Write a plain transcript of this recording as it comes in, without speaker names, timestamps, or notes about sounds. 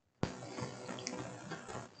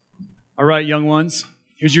All right, young ones,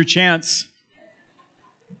 here's your chance.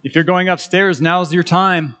 If you're going upstairs, now's your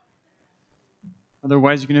time.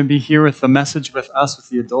 Otherwise, you're going to be here with the message with us, with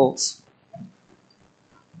the adults.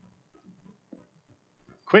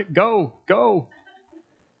 Quick, go.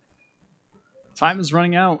 Time is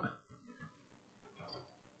running out.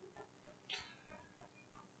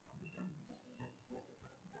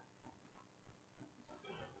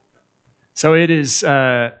 So it is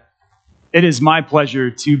my pleasure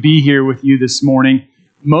to be here with you this morning.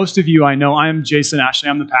 Most of you I know. I'm Jason Ashley.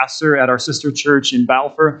 I'm the pastor at our sister church in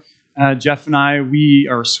Balfour. Jeff and I, we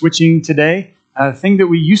are switching today. A thing that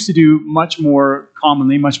we used to do much more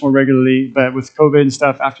commonly, much more regularly, but with COVID and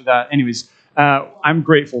stuff after that. Anyways, I'm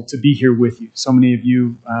grateful to be here with you. So many of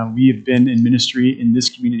you, we have been in ministry in this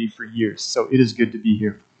community for years, so it is good to be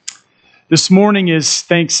here. This morning is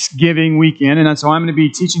Thanksgiving weekend, and so I'm going to be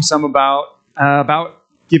teaching some about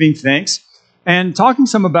giving thanks and talking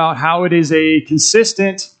some about how it is a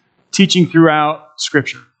consistent teaching throughout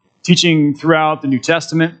Scripture, teaching throughout the New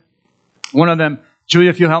Testament. One of them, Julia,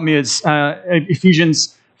 if you'll help me, is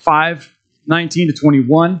Ephesians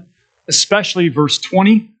 5:19-21, especially verse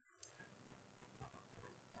 20.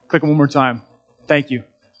 Click it one more time. Thank you.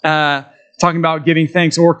 Talking about giving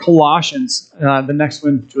thanks, or Colossians, the next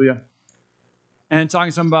one, Julia. And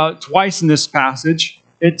talking some about twice in this passage,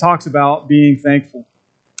 it talks about being thankful.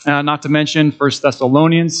 Not to mention 1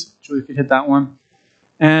 Thessalonians. Julia, if you hit that one.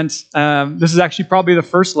 And this is actually probably the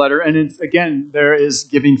first letter. And again, there is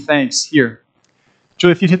giving thanks here.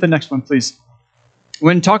 Julia, if you'd hit the next one, please.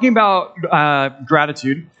 When talking about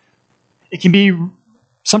gratitude, it can be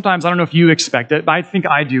sometimes, I don't know if you expect it, but I think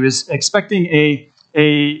I do, is expecting a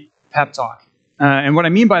pep talk. And what I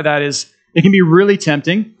mean by that is it can be really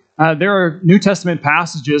tempting. There are New Testament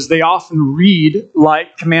passages, they often read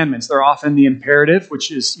like commandments. They're often the imperative,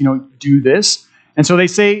 which is, do this. And so they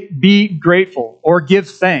say, be grateful or give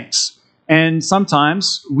thanks. And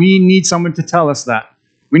sometimes we need someone to tell us that.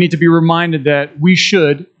 We need to be reminded that we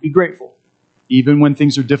should be grateful. Even when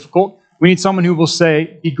things are difficult, we need someone who will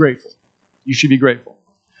say, be grateful. You should be grateful.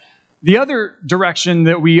 The other direction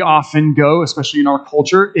that we often go, especially in our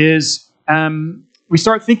culture, is we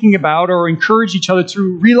start thinking about or encourage each other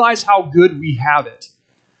to realize how good we have it.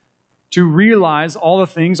 To realize all the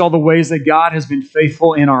things, all the ways that God has been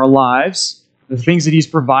faithful in our lives, the things that He's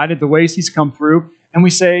provided, the ways He's come through. And we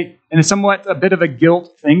say, and it's somewhat a bit of a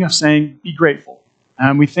guilt thing of saying, be grateful.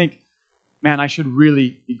 And we think, man, I should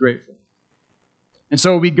really be grateful. And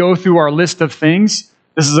so we go through our list of things.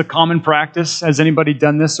 This is a common practice. Has anybody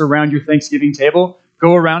done this around your Thanksgiving table?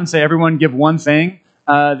 Go around and say, everyone give one thing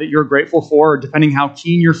that you're grateful for, or depending how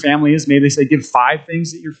keen your family is, maybe they say give 5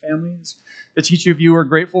 things that your family is, that each of you are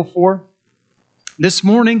grateful for. This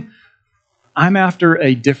morning, I'm after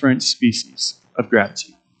a different species of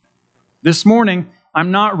gratitude. This morning,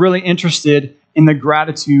 I'm not really interested in the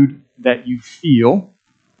gratitude that you feel,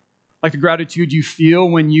 like the gratitude you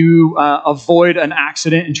feel when you avoid an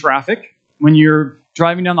accident in traffic, when you're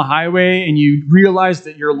driving down the highway and you realize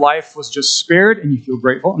that your life was just spared and you feel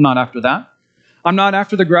grateful. I'm not after that. I'm not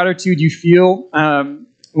after the gratitude you feel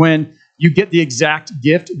when you get the exact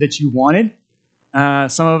gift that you wanted.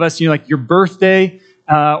 Some of us, like your birthday,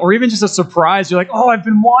 or even just a surprise. You're like, oh, I've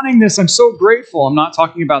been wanting this. I'm so grateful. I'm not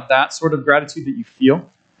talking about that sort of gratitude that you feel.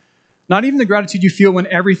 Not even the gratitude you feel when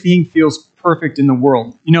everything feels perfect in the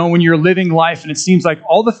world. When you're living life and it seems like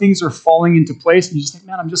all the things are falling into place and you just think,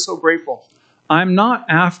 man, I'm just so grateful. I'm not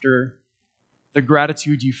after the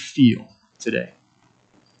gratitude you feel today.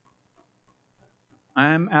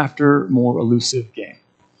 I'm after more elusive game.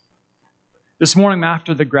 This morning, I'm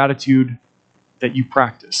after the gratitude that you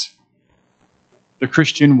practice. The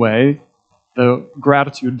Christian way, the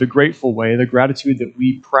gratitude, the grateful way, the gratitude that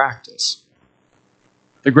we practice.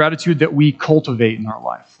 The gratitude that we cultivate in our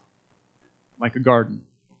life, like a garden.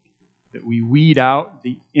 That we weed out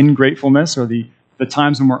the ingratefulness or the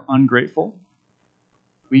times when we're ungrateful.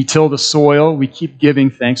 We till the soil, we keep giving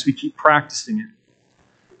thanks, we keep practicing it.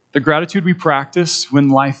 The gratitude we practice when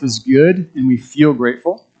life is good and we feel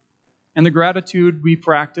grateful. And the gratitude we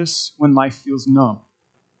practice when life feels numb.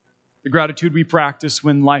 The gratitude we practice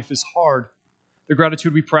when life is hard. The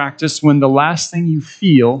gratitude we practice when the last thing you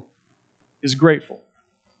feel is grateful.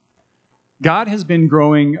 God has been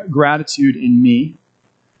growing gratitude in me.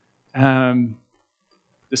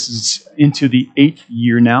 This is into the 8th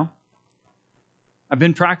year now. I've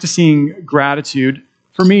been practicing gratitude,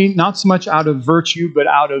 for me, not so much out of virtue, but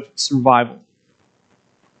out of survival.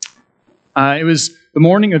 It was the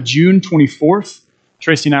morning of June 24th.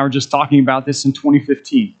 Tracy and I were just talking about this in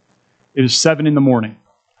 2015. It was 7 in the morning.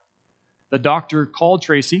 the doctor called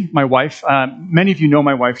Tracy, my wife. Many of you know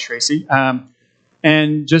my wife, Tracy,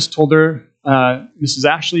 and just told her, Mrs.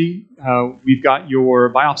 Ashley, we've got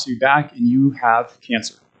your biopsy back, and you have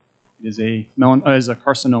cancer. It is a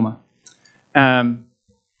carcinoma.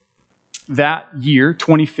 That year,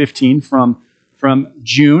 2015, from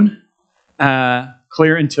June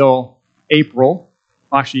clear until April,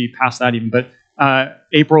 actually past that even, but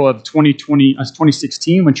April of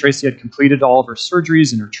 2016, when Tracy had completed all of her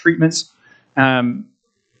surgeries and her treatments,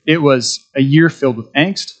 it was a year filled with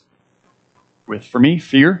angst, with, for me,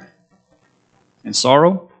 fear and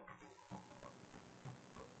sorrow.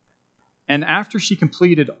 And after she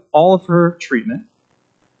completed all of her treatment,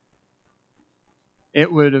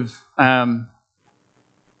 it would have,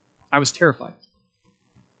 I was terrified.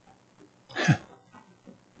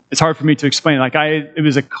 It's hard for me to explain. It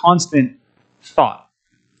was a constant thought.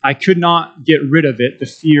 I could not get rid of it, the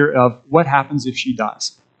fear of what happens if she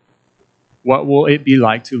dies? What will it be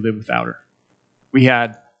like to live without her? We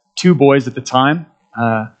had 2 boys at the time.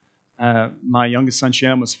 My youngest son,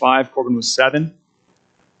 Shannon, was 5. Corbin was 7.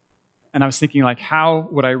 And I was thinking, how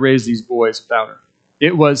would I raise these boys without her?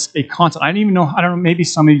 It was a constant. I don't know, maybe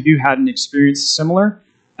some of you had an experience similar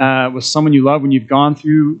with someone you love when you've gone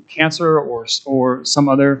through cancer or some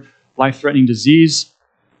other life-threatening disease.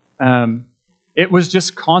 It was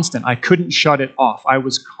just constant. I couldn't shut it off. I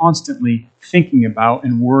was constantly thinking about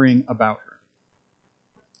and worrying about her.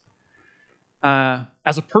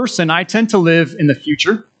 As a person, I tend to live in the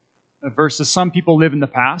future versus some people live in the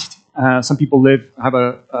past. Some people have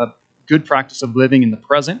a good practice of living in the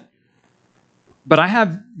present. But I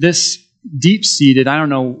have this deep-seated, I don't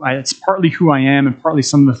know, it's partly who I am and partly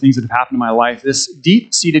some of the things that have happened in my life, this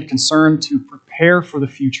deep-seated concern to prepare for the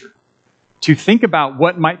future, to think about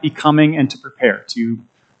what might be coming and to prepare, to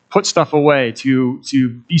put stuff away, to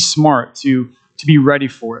be smart, to be ready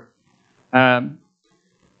for it.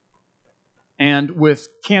 And with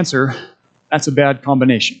cancer, that's a bad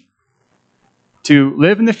combination. To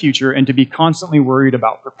live in the future and to be constantly worried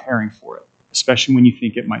about preparing for it, especially when you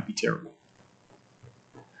think it might be terrible.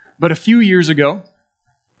 But a few years ago,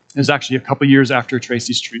 it was actually a couple years after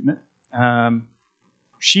Tracy's treatment,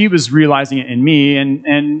 she was realizing it in me,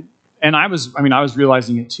 and I was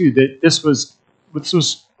realizing it too, that this was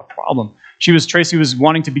a problem. Tracy was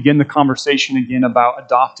wanting to begin the conversation again about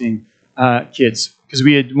adopting kids, because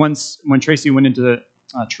we had once, when Tracy went into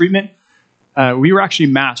treatment, we were actually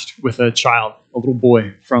matched with a child, a little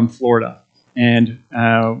boy from Florida. And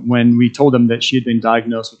when we told them that she had been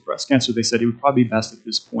diagnosed with breast cancer, they said it would probably be best at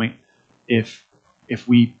this point if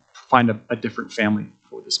we find a different family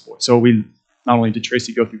for this boy. So we not only did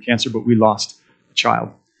Tracy go through cancer, but we lost a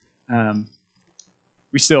child.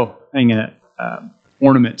 We still hang an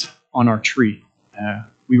ornament on our tree.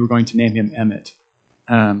 We were going to name him Emmett.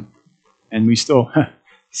 And we still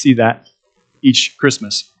see that each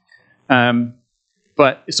Christmas.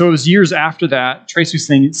 But so it was years after that, Tracy was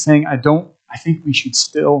saying, I think we should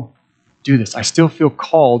still do this. I still feel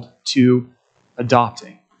called to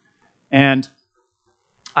adopting. And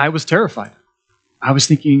I was terrified. I was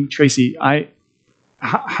thinking, Tracy,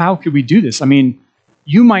 how could we do this?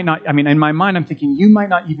 You might not, in my mind, I'm thinking, you might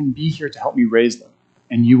not even be here to help me raise them.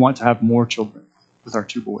 And you want to have more children with our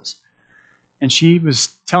 2 boys. And she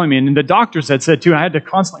was telling me, and the doctors had said too, I had to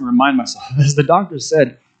constantly remind myself, as the doctors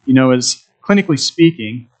said, as clinically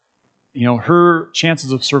speaking, her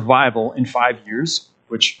chances of survival in 5 years,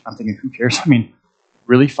 which I'm thinking, who cares?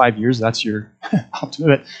 Really, 5 years, that's your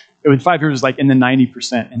ultimate. In 5 years, it was in the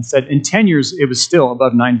 90%. And said in 10 years, it was still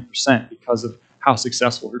above 90% because of how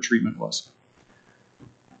successful her treatment was.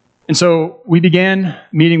 And so we began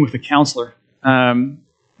meeting with a counselor.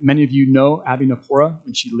 Many of you know Abby Napora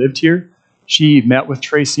when she lived here. She met with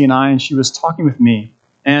Tracy and I, and she was talking with me.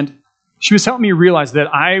 And she was helping me realize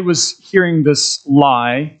that I was hearing this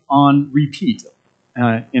lie on repeat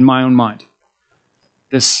in my own mind.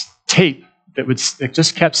 This tape that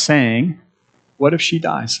just kept saying, what if she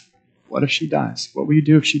dies? What if she dies? What will you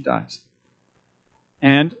do if she dies?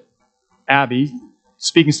 And Abby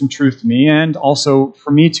speaking some truth to me, and also for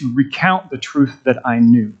me to recount the truth that I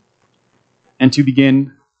knew, and to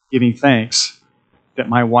begin giving thanks that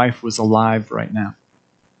my wife was alive right now.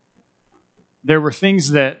 There were things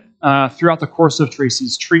that throughout the course of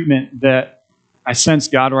Tracy's treatment that I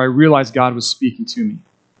sensed God, or I realized God was speaking to me.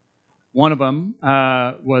 One of them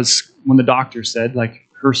was when the doctor said,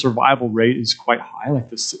 her survival rate is quite high,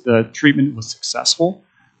 the treatment was successful.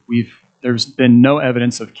 There's been no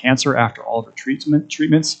evidence of cancer after all of her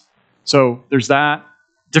treatments. So there's that.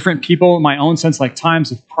 Different people, in my own sense,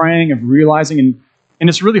 times of praying, of realizing, and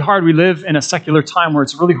it's really hard. We live in a secular time where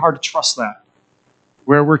it's really hard to trust that.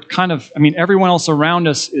 where we're kind of, everyone else around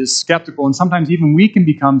us is skeptical, and sometimes even we can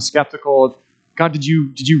become skeptical of, God, did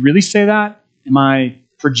you really say that? Am I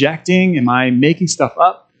projecting? Am I making stuff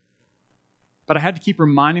up? But I had to keep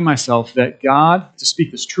reminding myself that God, to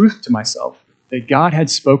speak this truth to myself, that God had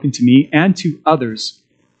spoken to me and to others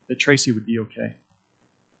that Tracy would be okay.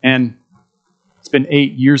 And it's been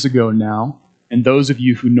 8 years ago now, and those of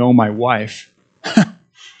you who know my wife,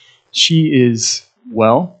 she is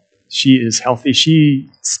well. She is healthy. She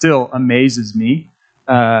still amazes me.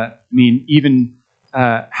 Even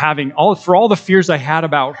having all the fears I had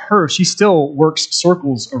about her, she still works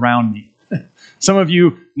circles around me. Some of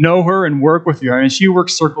you know her and work with her, and she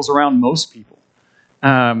works circles around most people.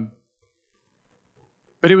 But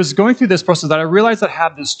it was going through this process that I realized I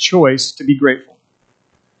had this choice to be grateful,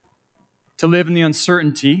 to live in the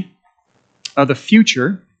uncertainty of the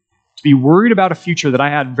future, to be worried about a future that I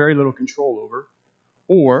had very little control over,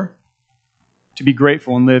 or to be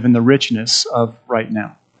grateful and live in the richness of right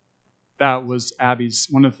now. That was Abby's,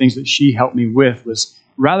 one of the things that she helped me with was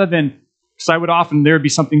rather than, because I would often, there would be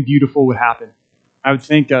something beautiful would happen. I would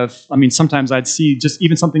think of, sometimes I'd see just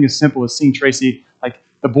even something as simple as seeing Tracy, like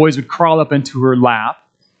the boys would crawl up into her lap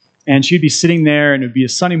and she'd be sitting there and it would be a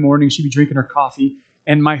sunny morning, she'd be drinking her coffee.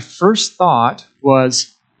 And my first thought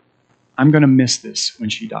was, I'm going to miss this when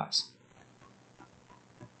she dies.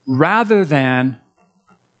 Rather than,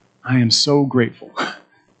 I am so grateful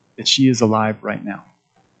that she is alive right now.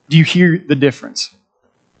 Do you hear the difference?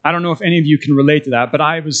 I don't know if any of you can relate to that, but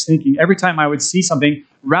I was thinking every time I would see something,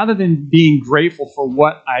 rather than being grateful for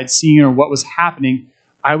what I'd seen or what was happening,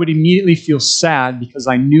 I would immediately feel sad because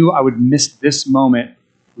I knew I would miss this moment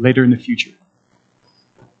later in the future.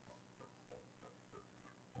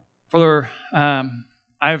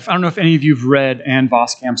 I don't know if any of you have read Ann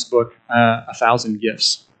Voskamp's book, 1,000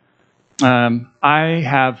 Gifts. I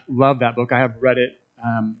have loved that book. I have read it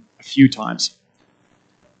a few times.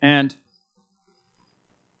 And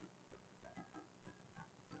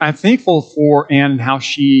I'm thankful for Anne and how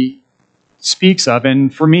she speaks of,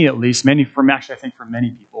 and for me at least, I think for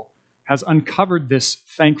many people, has uncovered this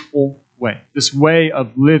thankful way, this way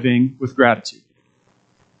of living with gratitude.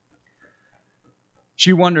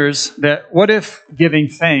 She wonders that what if giving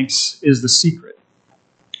thanks is the secret?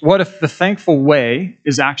 What if the thankful way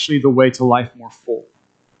is actually the way to life more full?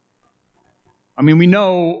 We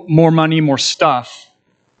know more money, more stuff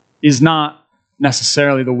is not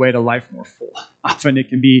necessarily the way to life more full. Often it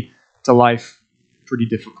can be to life pretty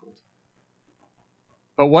difficult.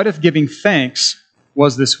 But what if giving thanks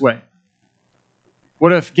was this way?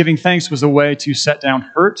 What if giving thanks was a way to set down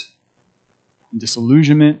hurt and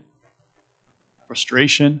disillusionment,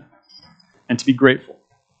 frustration, and to be grateful?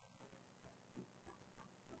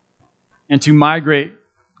 And to migrate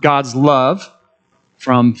God's love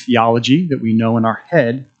from theology that we know in our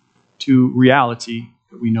head to reality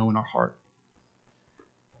that we know in our heart.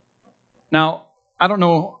 Now, I don't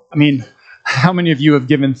know, how many of you have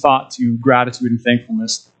given thought to gratitude and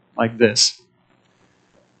thankfulness like this?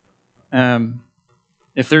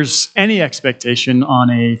 If there's any expectation on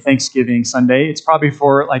a Thanksgiving Sunday, it's probably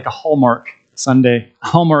for like a Hallmark Sunday,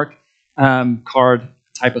 Hallmark card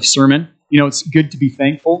type of sermon. It's good to be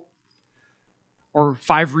thankful. Or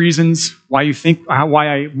 5 reasons why you think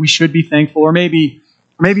we should be thankful. Or maybe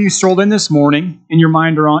you strolled in this morning and your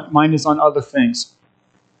mind is on other things.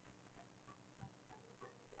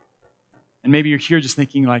 And maybe you're here just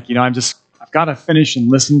thinking like, I've got to finish and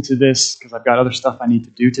listen to this because I've got other stuff I need to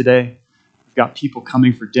do today. I've got people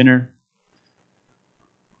coming for dinner.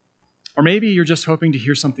 Or maybe you're just hoping to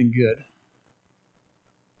hear something good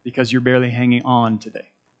because you're barely hanging on today.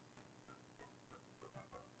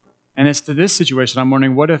 And it's to this situation I'm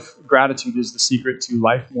wondering, what if gratitude is the secret to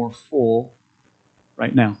life more full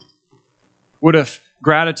right now? What if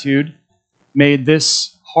gratitude made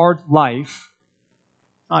this hard life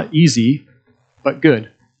not easy, but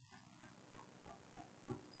good?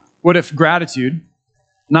 What if gratitude,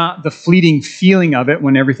 not the fleeting feeling of it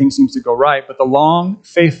when everything seems to go right, but the long,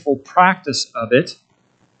 faithful practice of it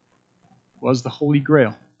was the Holy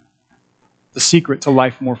Grail, the secret to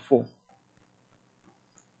life more full?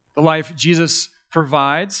 The life Jesus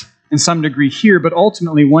provides in some degree here, but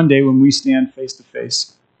ultimately one day when we stand face to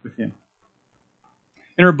face with Him.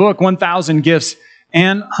 In her book, 1,000 Gifts,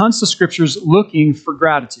 Anne hunts the Scriptures looking for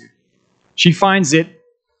gratitude. She finds it,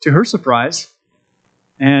 to her surprise,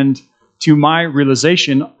 and to my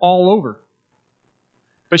realization, all over.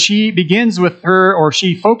 But she begins with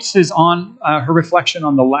she focuses on her reflection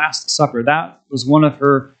on the Last Supper. That was one of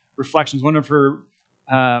her reflections, one of her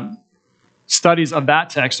studies of that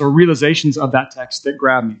text or realizations of that text that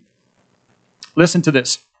grabbed me. Listen to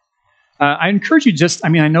this. I encourage you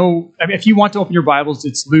if you want to open your Bibles,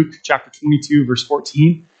 it's Luke chapter 22, verse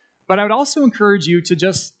 14. But I would also encourage you to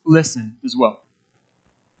just listen as well.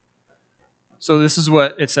 So this is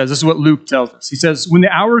what it says. This is what Luke tells us. He says, when the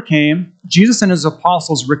hour came, Jesus and his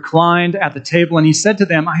apostles reclined at the table, and he said to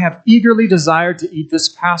them, I have eagerly desired to eat this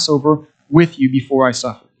Passover with you before I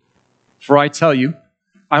suffer. For I tell you,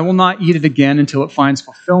 I will not eat it again until it finds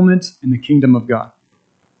fulfillment in the kingdom of God.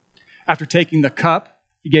 After taking the cup,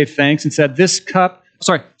 he gave thanks and said,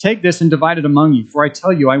 take this and divide it among you. For I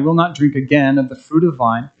tell you, I will not drink again of the fruit of the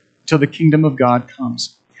vine until the kingdom of God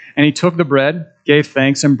comes. And he took the bread, gave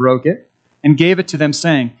thanks, and broke it, and gave it to them,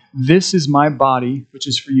 saying, this is my body, which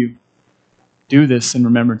is for you. Do this in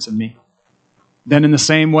remembrance of me. Then in the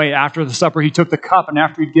same way, after the supper, he took the cup, and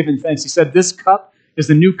after he'd given thanks, he said, this cup is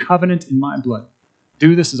the new covenant in my blood.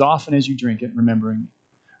 Do this as often as you drink it, remembering me.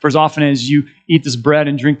 For as often as you eat this bread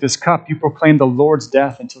and drink this cup, you proclaim the Lord's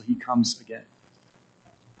death until he comes again.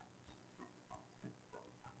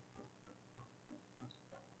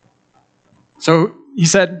 So he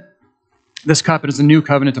said, this cup is a new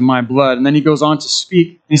covenant in my blood. And then he goes on to speak.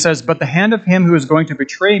 And he says, but the hand of him who is going to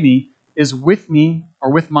betray me is with me,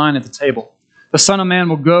 or with mine at the table. The Son of Man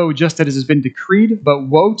will go just as it has been decreed, but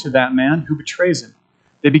woe to that man who betrays him.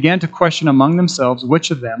 They began to question among themselves which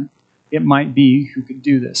of them it might be who could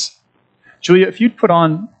do this. Julia, if you'd put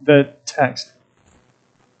on the text.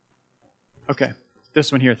 Okay,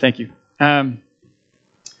 this one here, thank you.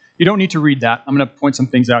 You don't need to read that. I'm going to point some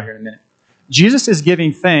things out here in a minute. Jesus is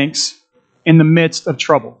giving thanks in the midst of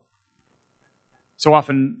trouble. So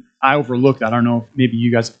often I overlook that. I don't know if maybe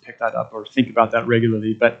you guys have picked that up or think about that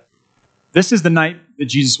regularly, but this is the night that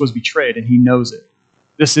Jesus was betrayed, and he knows it.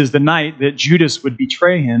 This is the night that Judas would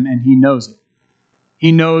betray him, and he knows it.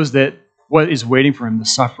 He knows that what is waiting for him, the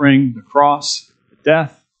suffering, the cross, the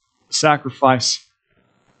death, the sacrifice.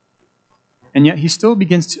 And yet he still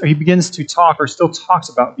begins to talk, or still talks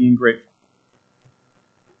about being grateful.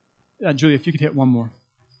 Julia, if you could hit one more.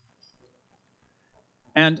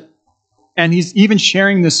 And he's even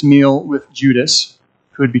sharing this meal with Judas,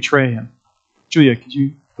 who would betray him. Julia, could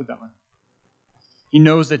you put that one? He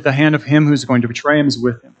knows that the hand of him who's going to betray him is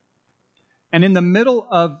with him. And in the middle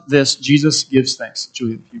of this, Jesus gives thanks.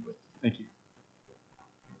 Julia, if you would. Thank you.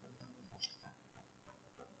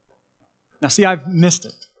 Now, see, I've missed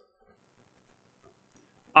it.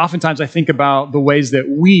 Oftentimes, I think about the ways that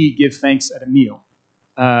we give thanks at a meal,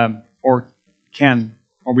 or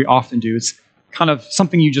we often do. It's kind of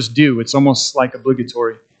something you just do. It's almost like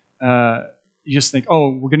obligatory. You just think,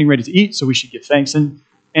 oh, we're getting ready to eat, so we should give thanks.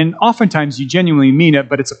 And oftentimes you genuinely mean it,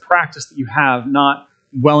 but it's a practice that you have, not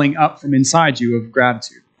welling up from inside you of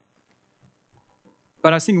gratitude.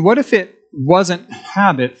 But I was thinking, what if it wasn't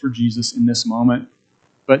habit for Jesus in this moment,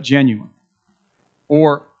 but genuine?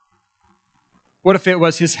 Or what if it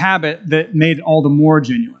was his habit that made it all the more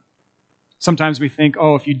genuine? Sometimes we think,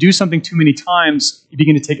 oh, if you do something too many times, you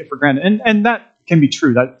begin to take it for granted. And that can be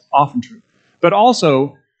true. That's often true. But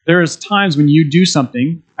also, there is times when you do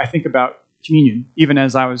something, I think about communion, even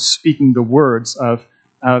as I was speaking the words of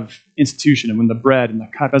institution, and when the bread and the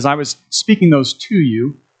cup, as I was speaking those to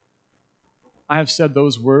you, I have said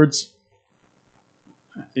those words,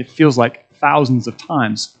 it feels like thousands of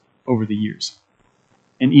times over the years.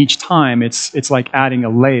 And each time, it's like adding a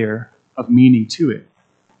layer of meaning to it.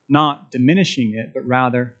 Not diminishing it, but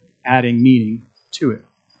rather adding meaning to it.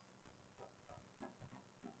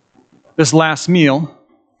 This last meal,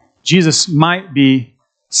 Jesus might be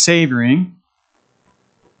savoring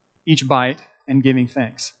each bite and giving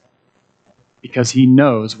thanks, because he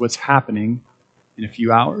knows what's happening in a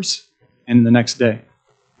few hours and the next day.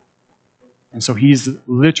 And so he's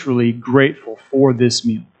literally grateful for this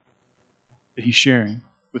meal that he's sharing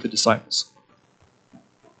with the disciples.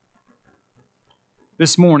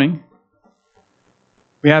 This morning,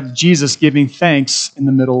 we have Jesus giving thanks in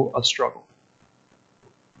the middle of struggle.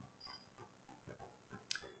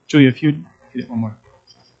 Julia, if you'd hit it one more.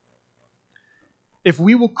 If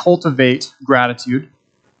we will cultivate gratitude,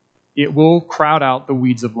 it will crowd out the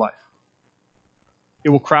weeds of life. It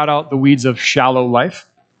will crowd out the weeds of shallow life,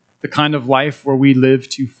 the kind of life where we live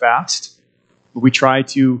too fast, where we try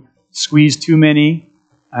to squeeze too many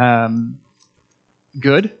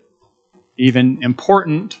good, even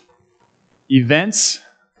important events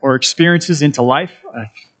or experiences into life.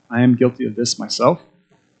 I am guilty of this myself,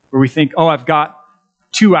 where we think, oh, I've got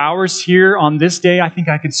 2 hours here on this day. I think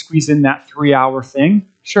I could squeeze in that 3-hour thing.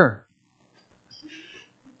 Sure.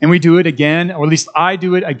 And we do it again, or at least I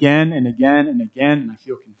do it again and again and again, and I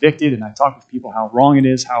feel convicted, and I talk with people how wrong it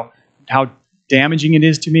is, how damaging it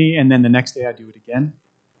is to me, and then the next day I do it again.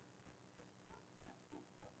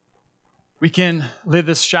 We can live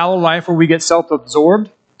this shallow life where we get self-absorbed,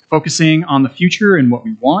 focusing on the future and what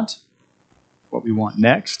we want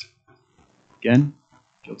next. Again,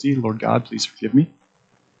 guilty. Lord God, please forgive me.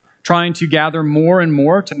 Trying to gather more and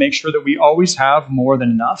more to make sure that we always have more than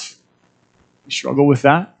enough. We struggle with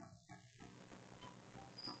that.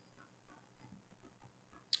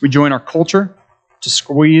 We join our culture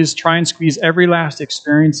to try and squeeze every last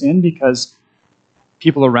experience in because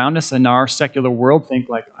people around us in our secular world think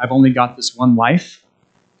like, I've only got this one life,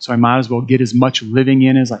 so I might as well get as much living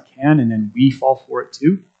in as I can, and then we fall for it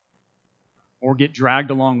too. Or get dragged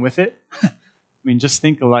along with it. I mean, just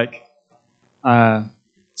think of like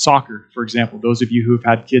soccer, for example, those of you who have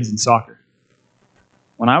had kids in soccer.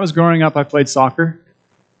 When I was growing up, I played soccer.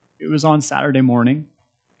 It was on Saturday morning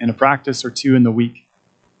and a practice or two in the week.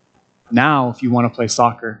 Now, if you want to play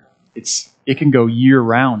soccer, it can go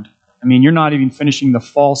year-round. I mean, you're not even finishing the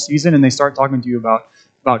fall season, and they start talking to you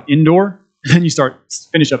about indoor. Then you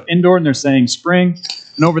finish up indoor, and they're saying spring.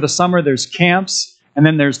 And over the summer, there's camps, and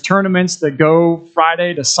then there's tournaments that go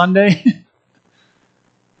Friday to Sunday.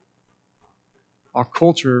 Our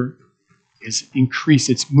culture is increased.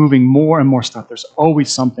 It's moving more and more stuff. There's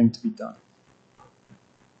always something to be done.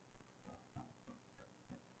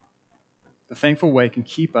 The thankful way can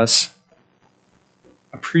keep us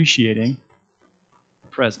appreciating the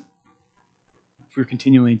present if we're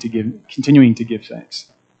continuing to give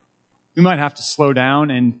thanks. We might have to slow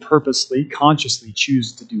down and purposely, consciously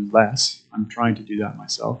choose to do less. I'm trying to do that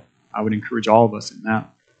myself. I would encourage all of us in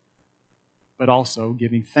that. But also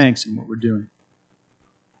giving thanks in what we're doing.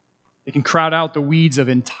 It can crowd out the weeds of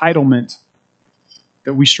entitlement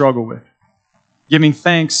that we struggle with. Giving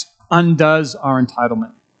thanks undoes our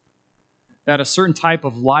entitlement. That a certain type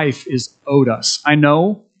of life is owed us. I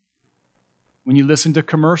know when you listen to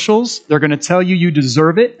commercials, they're going to tell you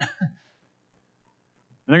deserve it. And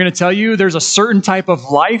they're going to tell you there's a certain type of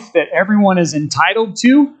life that everyone is entitled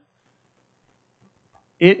to.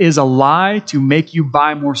 It is a lie to make you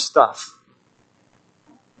buy more stuff.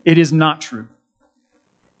 It is not true.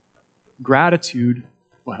 Gratitude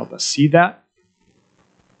will help us see that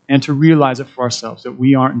and to realize it for ourselves that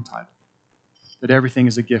we aren't entitled, that everything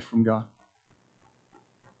is a gift from God.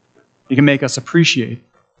 It can make us appreciate.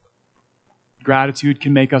 Gratitude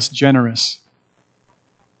can make us generous,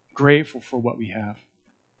 grateful for what we have.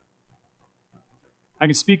 I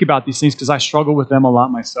can speak about these things because I struggle with them a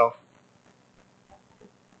lot myself.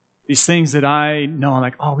 These things that I know, I'm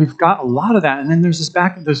like, oh, we've got a lot of that. And then there's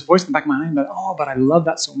this voice in the back of my mind, but I love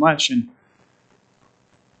that so much. And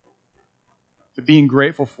but being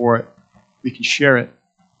grateful for it, we can share it.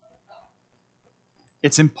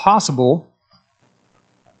 It's impossible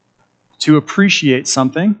to appreciate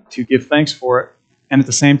something, to give thanks for it, and at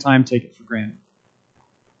the same time take it for granted.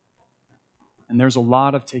 And there's a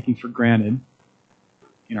lot of taking for granted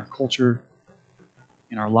in our culture,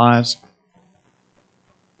 in our lives.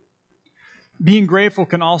 Being grateful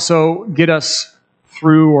can also get us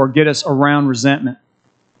through or get us around resentment.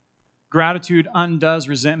 Gratitude undoes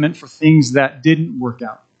resentment for things that didn't work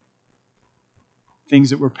out,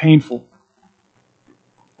 things that were painful,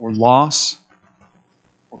 or loss,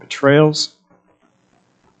 or betrayals.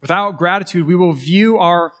 Without gratitude, we will view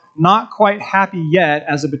our not quite happy yet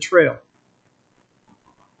as a betrayal.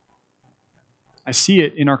 I see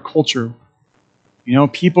it in our culture. You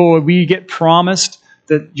know, we get promised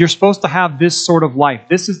that you're supposed to have this sort of life.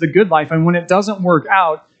 This is the good life. And when it doesn't work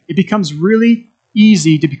out, it becomes really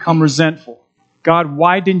easy to become resentful. God,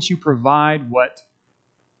 why didn't you provide what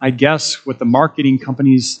the marketing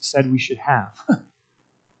companies said we should have?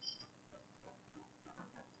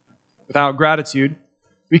 Without gratitude,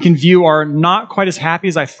 we can view our not quite as happy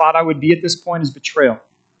as I thought I would be at this point as betrayal.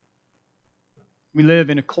 We live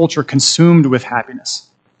in a culture consumed with happiness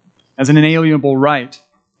as an inalienable right.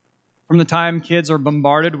 From the time kids are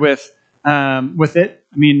bombarded with it,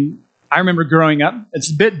 I mean, I remember growing up.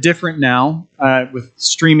 It's a bit different now with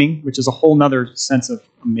streaming, which is a whole nother sense of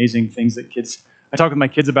amazing things that kids... I talk with my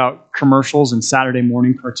kids about commercials and Saturday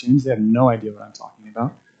morning cartoons. They have no idea what I'm talking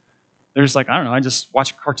about. They're just like, I don't know, I just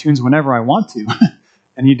watch cartoons whenever I want to.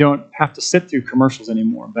 And you don't have to sit through commercials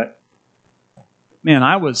anymore. But man,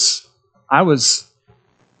 I was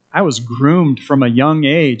groomed from a young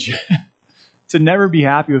age to never be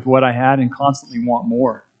happy with what I had and constantly want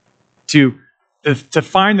more. To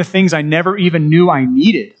find the things I never even knew I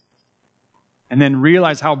needed. And then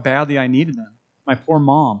realize how badly I needed them. My poor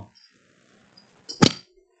mom.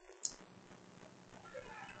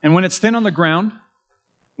 And when it's thin on the ground,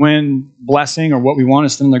 when blessing or what we want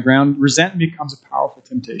is thin on the ground, resentment becomes a powerful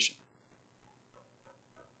temptation.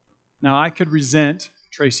 Now, I could resent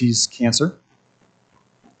Tracy's cancer.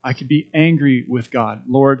 I could be angry with God.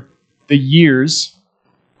 Lord, the years,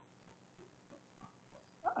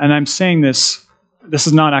 and I'm saying this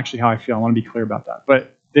is not actually how I feel. I want to be clear about that.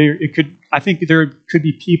 But I think there could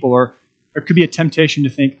be people, or there could be a temptation to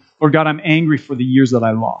think, Lord God, I'm angry for the years that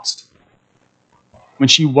I lost. When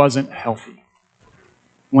she wasn't healthy.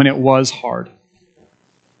 When it was hard.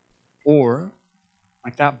 Or,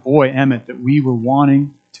 like that boy, Emmett, that we were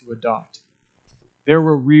wanting to adopt. There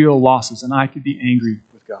were real losses, and I could be angry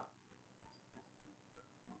with God.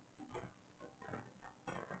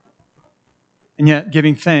 And yet,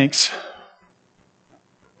 giving thanks,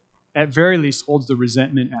 at very least, holds the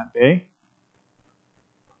resentment at bay.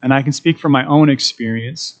 And I can speak from my own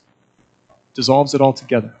experience, dissolves it all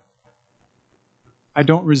together. I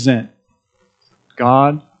don't resent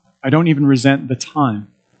God. I don't even resent the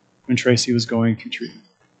time when Tracy was going through treatment.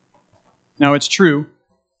 Now, it's true.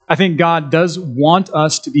 I think God does want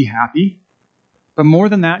us to be happy. But more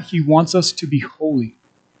than that, He wants us to be holy.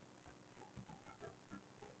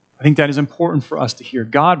 I think that is important for us to hear.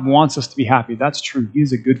 God wants us to be happy. That's true. He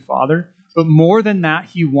is a good Father. But more than that,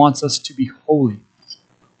 He wants us to be holy.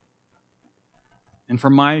 And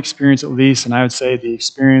from my experience at least, and I would say the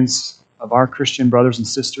experience of our Christian brothers and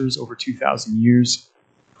sisters over 2,000 years,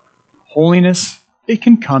 holiness, it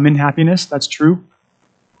can come in happiness, that's true.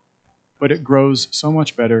 But it grows so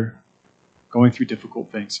much better going through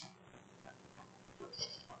difficult things.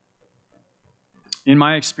 In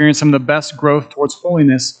my experience, some of the best growth towards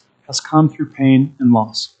holiness has come through pain and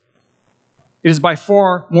loss. It is by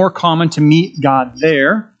far more common to meet God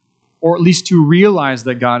there, or at least to realize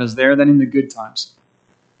that God is there, than in the good times.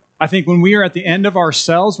 I think when we are at the end of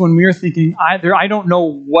ourselves, when we are thinking, I don't know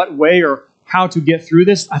what way or how to get through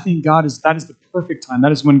this, I think that is the perfect time.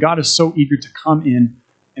 That is when God is so eager to come in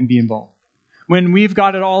and be involved. When we've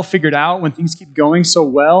got it all figured out, when things keep going so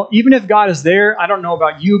well, even if God is there, I don't know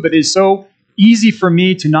about you, but it is so easy for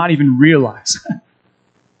me to not even realize.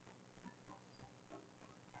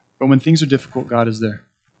 But when things are difficult, God is there.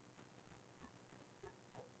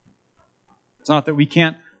 It's not that we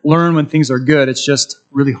can't learn when things are good, it's just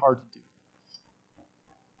really hard to do.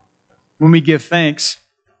 When we give thanks,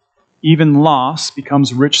 even loss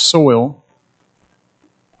becomes rich soil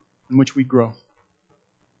in which we grow.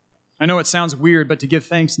 I know it sounds weird, but to give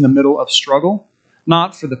thanks in the middle of struggle,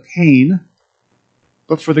 not for the pain,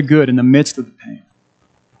 but for the good in the midst of the pain.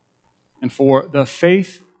 And for the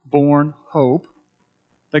faith-born hope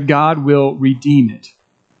that God will redeem it,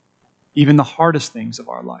 even the hardest things of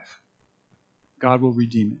our life. God will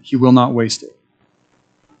redeem it. He will not waste it.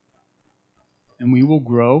 And we will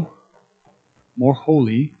grow more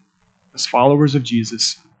holy as followers of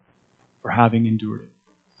Jesus for having endured it.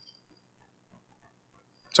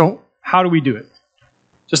 So, how do we do it?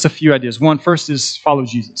 Just a few ideas. One, first is follow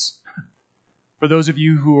Jesus. For those of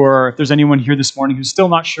you who are, if there's anyone here this morning who's still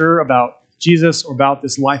not sure about Jesus or about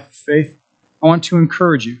this life of faith, I want to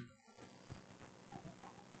encourage you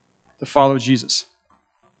to follow Jesus.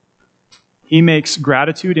 He makes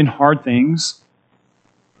gratitude in hard things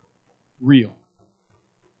real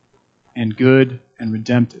and good and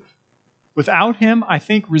redemptive. Without Him, I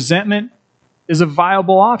think resentment is a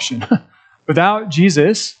viable option. Without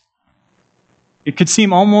Jesus, it could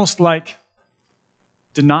seem almost like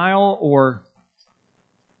denial or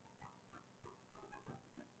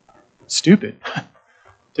stupid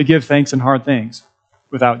to give thanks in hard things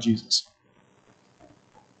without Jesus.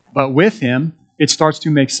 But with Him, it starts to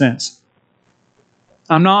make sense.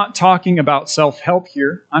 I'm not talking about self-help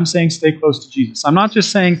here. I'm saying stay close to Jesus. I'm not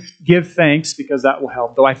just saying give thanks because that will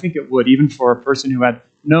help, though I think it would, even for a person who had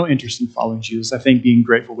no interest in following Jesus. I think being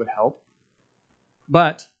grateful would help.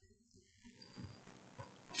 But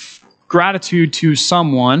gratitude to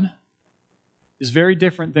someone is very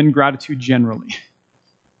different than gratitude generally.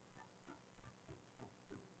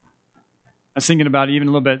 I was thinking about even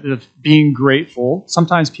a little bit of being grateful.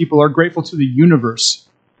 Sometimes people are grateful to the universe.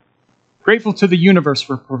 Grateful to the universe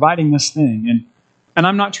for providing this thing. And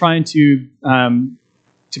I'm not trying to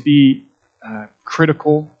be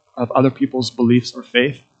critical of other people's beliefs or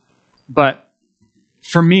faith. But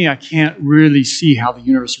for me, I can't really see how the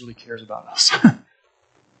universe really cares about us.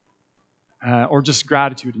 Or just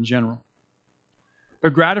gratitude in general.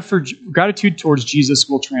 But gratitude towards Jesus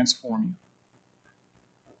will transform you.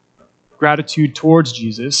 Gratitude towards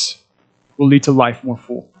Jesus will lead to life more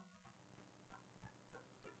full.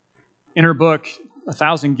 In her book,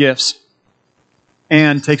 1,000 Gifts,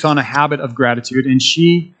 Anne takes on a habit of gratitude, and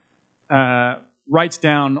she writes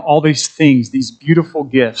down all these things, these beautiful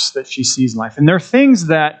gifts that she sees in life. And they're things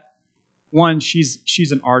that, one,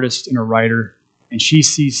 she's an artist and a writer, and she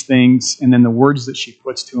sees things, and then the words that she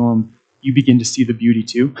puts to them you begin to see the beauty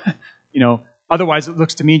too. Otherwise it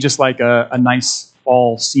looks to me just like a nice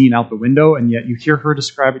fall scene out the window, and yet you hear her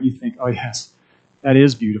describe it and you think, oh yes, that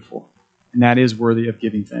is beautiful, and that is worthy of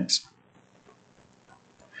giving thanks.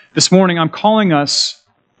 This morning I'm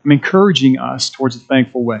encouraging us towards a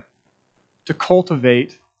thankful way, to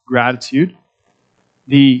cultivate gratitude.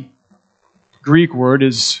 The Greek word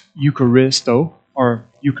is Eucharisto, or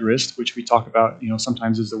Eucharist, which we talk about,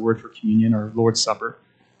 sometimes is the word for communion or Lord's Supper.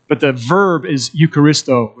 But the verb is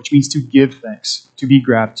Eucharisto, which means to give thanks, to be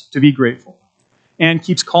grateful. And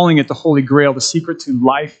keeps calling it the Holy Grail, the secret to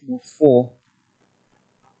life more full,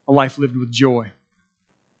 a life lived with joy.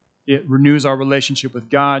 It renews our relationship with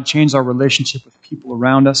God, changes our relationship with people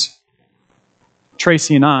around us.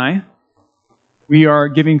 Tracy and I, we are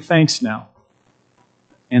giving thanks now.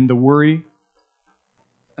 And the worry,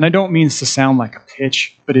 and I don't mean this to sound like a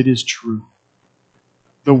pitch, but it is true.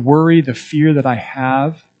 The worry, the fear that I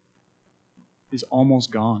have is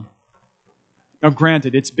almost gone. Now,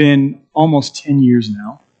 granted, it's been almost 10 years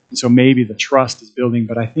now, and so maybe the trust is building,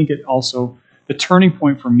 but I think the turning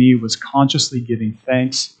point for me was consciously giving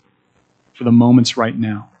thanks for the moments right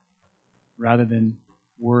now, rather than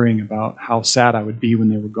worrying about how sad I would be when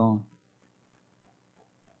they were gone.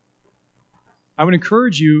 I would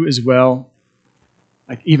encourage you as well,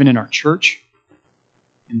 like even in our church,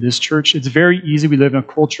 in this church, it's very easy. We live in a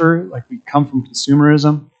culture, like we come from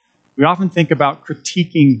consumerism. We often think about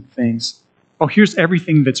critiquing things. Oh, here's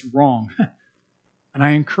everything that's wrong. And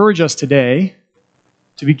I encourage us today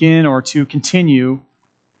to begin or to continue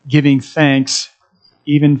giving thanks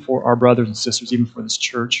even for our brothers and sisters, even for this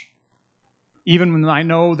church. Even when I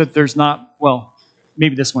know that there's not, well,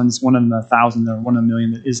 maybe this one's one in 1,000 or 1 in a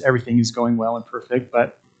million that is everything is going well and perfect,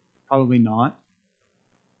 but probably not.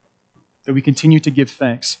 That we continue to give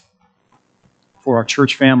thanks for our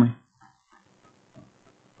church family.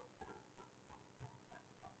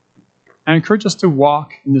 I encourage us to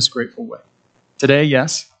walk in this grateful way. Today,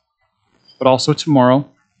 yes, but also tomorrow,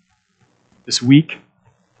 this week.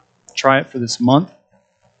 Try it for this month.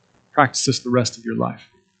 Practice this the rest of your life.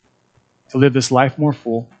 To live this life more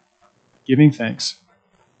full, giving thanks,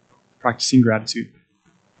 practicing gratitude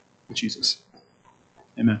with Jesus.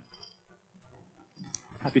 Amen.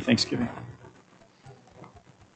 Happy Thanksgiving.